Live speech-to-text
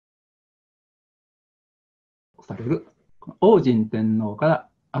される応神天皇から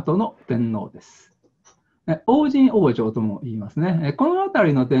後の天皇です。応神王朝とも言いますね。この辺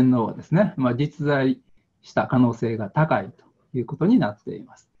りの天皇はですね、実在した可能性が高いということになってい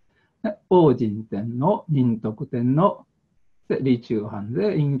ます。応神天皇、仁徳天皇、李中藩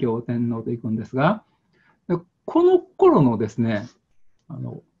で隠行天皇といくんですが、この頃のですね、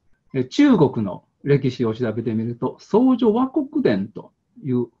中国の歴史を調べてみると、宋書倭国伝と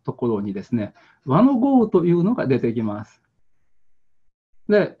いうところにですね、倭の五王というのが出てきます。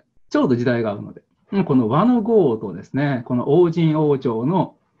で、ちょうど時代が合うので、この倭の五王とですね、この応神王朝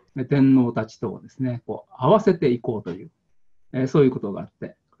の天皇たちとをですね、こう合わせていこうという、そういうことがあっ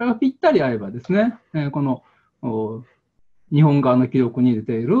て、これがぴったり合えばですね、この日本側の記録に出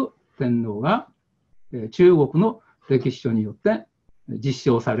ている天皇が中国の歴史書によって実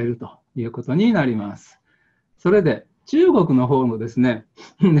証されるということになります。それで中国の方のですね、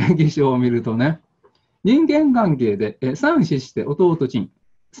歴史書を見るとね、人間関係で三子して弟陳、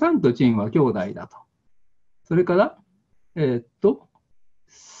三と陳は兄弟だと。それから、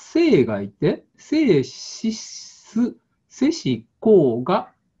姓がいて、姓子す、世子公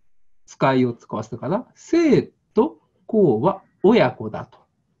が使いを使わせたから、姓と公は親子だと。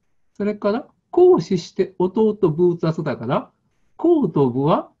それから、公子して弟ブーツアスだから、公と部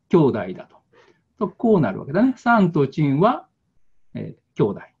は兄弟だと。こうなるわけだね。三と陳は、兄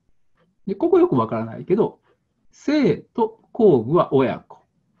弟。で、ここよくわからないけど、姓と公部は親子。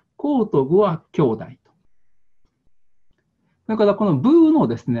公と部は兄弟と。それからこの部の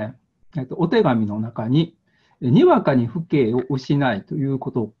ですね、お手紙の中に、にわかに父兄を失いという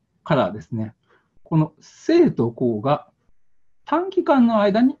ことからですね、この姓と公が短期間の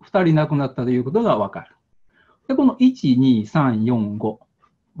間に2人亡くなったということがわかる。で、この1、2、3、4、5、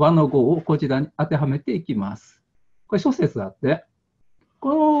倭の五をこちらに当てはめていきます。これ諸説あって、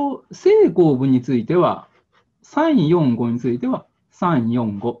この姓公部については、3、4、5については、3、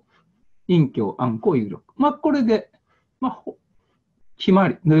4、5、隠居、暗号、有力。これで、決ま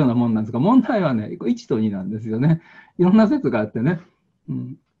りのようなもんなんですが、問題はね、1と2なんですよね。いろんな説があってね。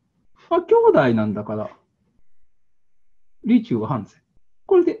兄弟なんだから、李中藩説。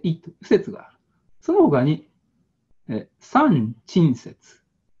これでいいという説がある。その他に、三陳説。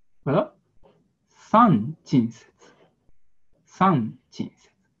から三陳説。三陳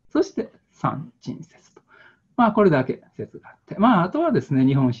説。そして三陳説と。これだけ説があって。あとはですね、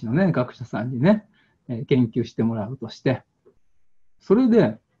日本史のね、学者さんにね、研究してもらうとして、それ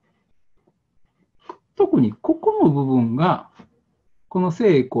で、特にここの部分が、この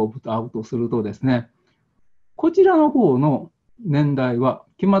姓公部と合うとするとですね、こちらの方の年代は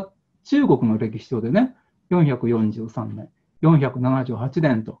中国の歴史書でね、443年、478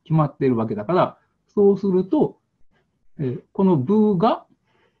年と決まっているわけだから、そうすると、この部が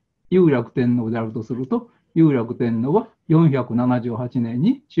雄略天皇であるとすると、雄略天皇は478年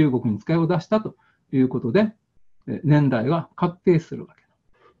に中国に使いを出したということで、年代が確定するわけだ。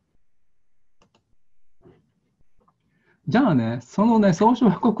じゃあね、そのね、宋書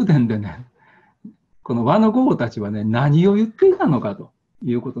倭国伝でね、この倭の五王たちはね、何を言っていたのかと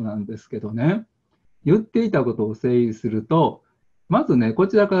いうことなんですけどね、言っていたことを整理すると、まずね、こ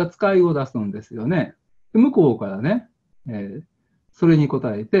ちらから使いを出すんですよね。向こうからね、それに応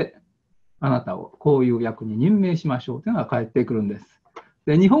えて、あなたをこういう役に任命しましょうというのが返ってくるんです。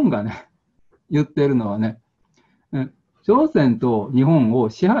で、日本がね、言っているのはね、朝鮮と日本を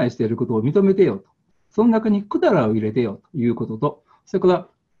支配していることを認めてよと。その中に百済を入れてよということと、それから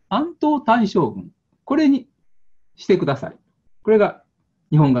安東大将軍、これにしてください。これが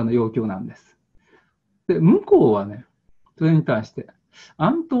日本側の要求なんです。で、向こうはね、それに対して、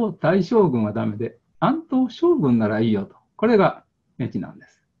安東大将軍はダメで、安東将軍ならいいよと。これがネチなんで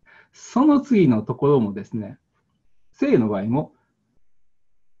す。その次のところもですね、姓の場合も、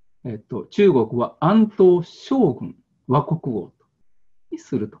中国は安東将軍、倭国王に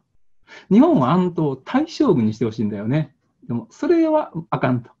すると。日本は安東大将軍にしてほしいんだよね。でも、それはあ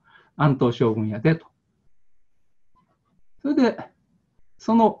かんと。安東将軍やでと。それで、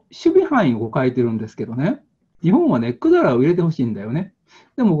その守備範囲を書いてるんですけどね、日本はね、百済を入れてほしいんだよね。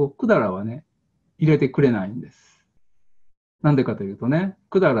でも、百済はね、入れてくれないんです。なんでかというとね、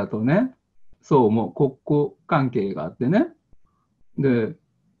百済とね、宋も国交関係があってね、で、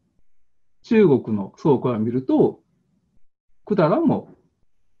中国の宋から見ると、百済も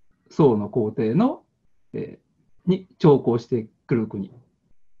宋の皇帝の、に朝貢してくる国。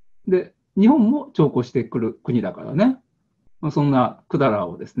で、日本も朝貢してくる国だからね、そんな百済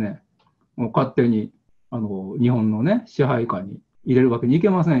をですね、もう勝手に日本のね、支配下に入れるわけにいけ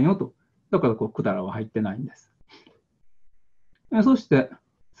ませんよと。だから百済は入ってないんです。そして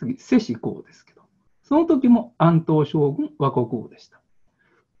次、世子公ですけど、その時も安東将軍倭国王でした。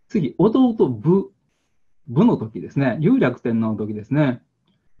次、弟武の時ですね、雄略天皇の時ですね。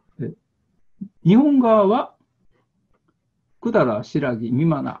日本側は百済、新羅、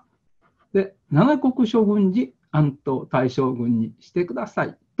三麻で七国諸軍時安東大将軍にしてくださ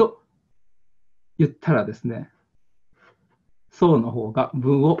いと言ったらですね、宋の方が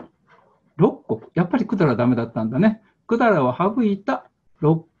武を6国、やっぱり百済はダメだったんだね。百済を省いた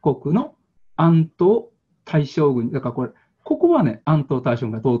6国の安東大将軍、だからここはね、安東大将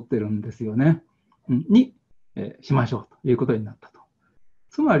軍が通ってるんですよね。に、しましょうということになったと。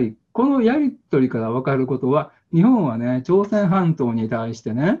つまり、このやり取りから分かることは、日本はね、朝鮮半島に対し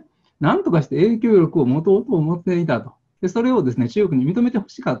てね、なんとかして影響力を持とうと思っていたと。で、それをですね、中国に認めてほ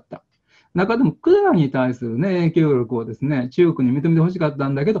しかった。中でも、百済に対する、ね、影響力をですね、中国に認めてほしかった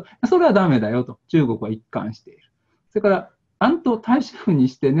んだけど、それはダメだよと、中国は一貫している。それから、安東大将軍に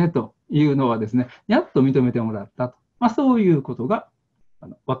してねというのはですね、やっと認めてもらったと。そういうことが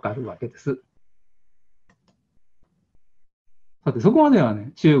分かるわけです。さて、そこまでは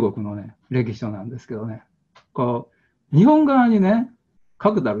ね、中国のね、歴史書なんですけどね、日本側にね、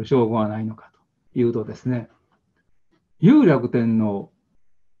確たる証拠はないのかというとですね、雄略天皇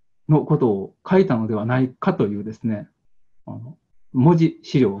のことを書いたのではないかというですね、文字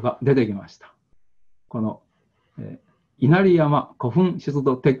資料が出てきました。この、稲荷山古墳出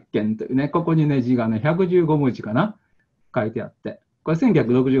土鉄剣というね、ここにね、字がね、115文字かな、書いてあって、これ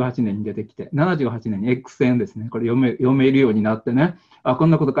1968年に出てきて、78年に X 線ですね、これ読めるようになってね、こ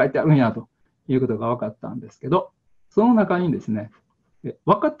んなこと書いてあるんやということが分かったんですけど、その中にですね、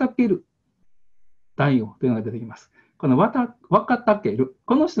若武大王というのが出てきます。この若武、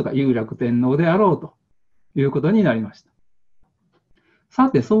この人が雄略天皇であろうということになりました。さ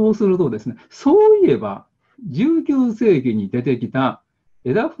て、そうするとですね、そういえば、19世紀に出てきた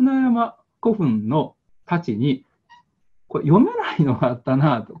枝船山古墳の太刀に、これ読めないのがあった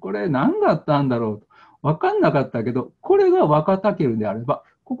なと、これ何があったんだろうと、分かんなかったけど、これが若武であれば、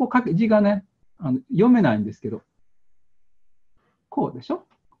ここ字がね、読めないんですけど、こうでしょ、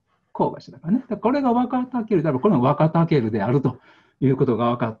こうがしだからね。これが若武であれば、これが若武であるということが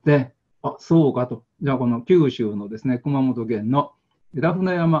分かって、そうかと。じゃあ、この九州のですね、熊本県の枝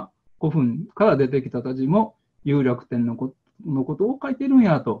船山古墳から出てきた太刀も、雄略天のことを書いてるん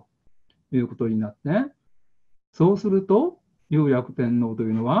やということになって、そうすると、雄略天皇とい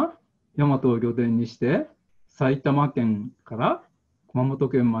うのは、大和を拠点にして、埼玉県から熊本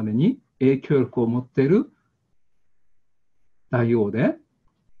県までに影響力を持っている大王で、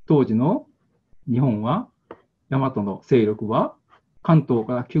当時の日本は、大和の勢力は、関東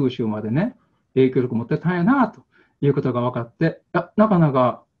から九州までね、影響力を持ってたんやなということが分かって、なかな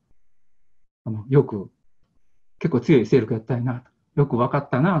かよく、結構強い勢力やったんやなと、よく分かっ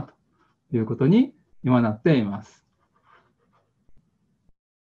たなということに今なっています。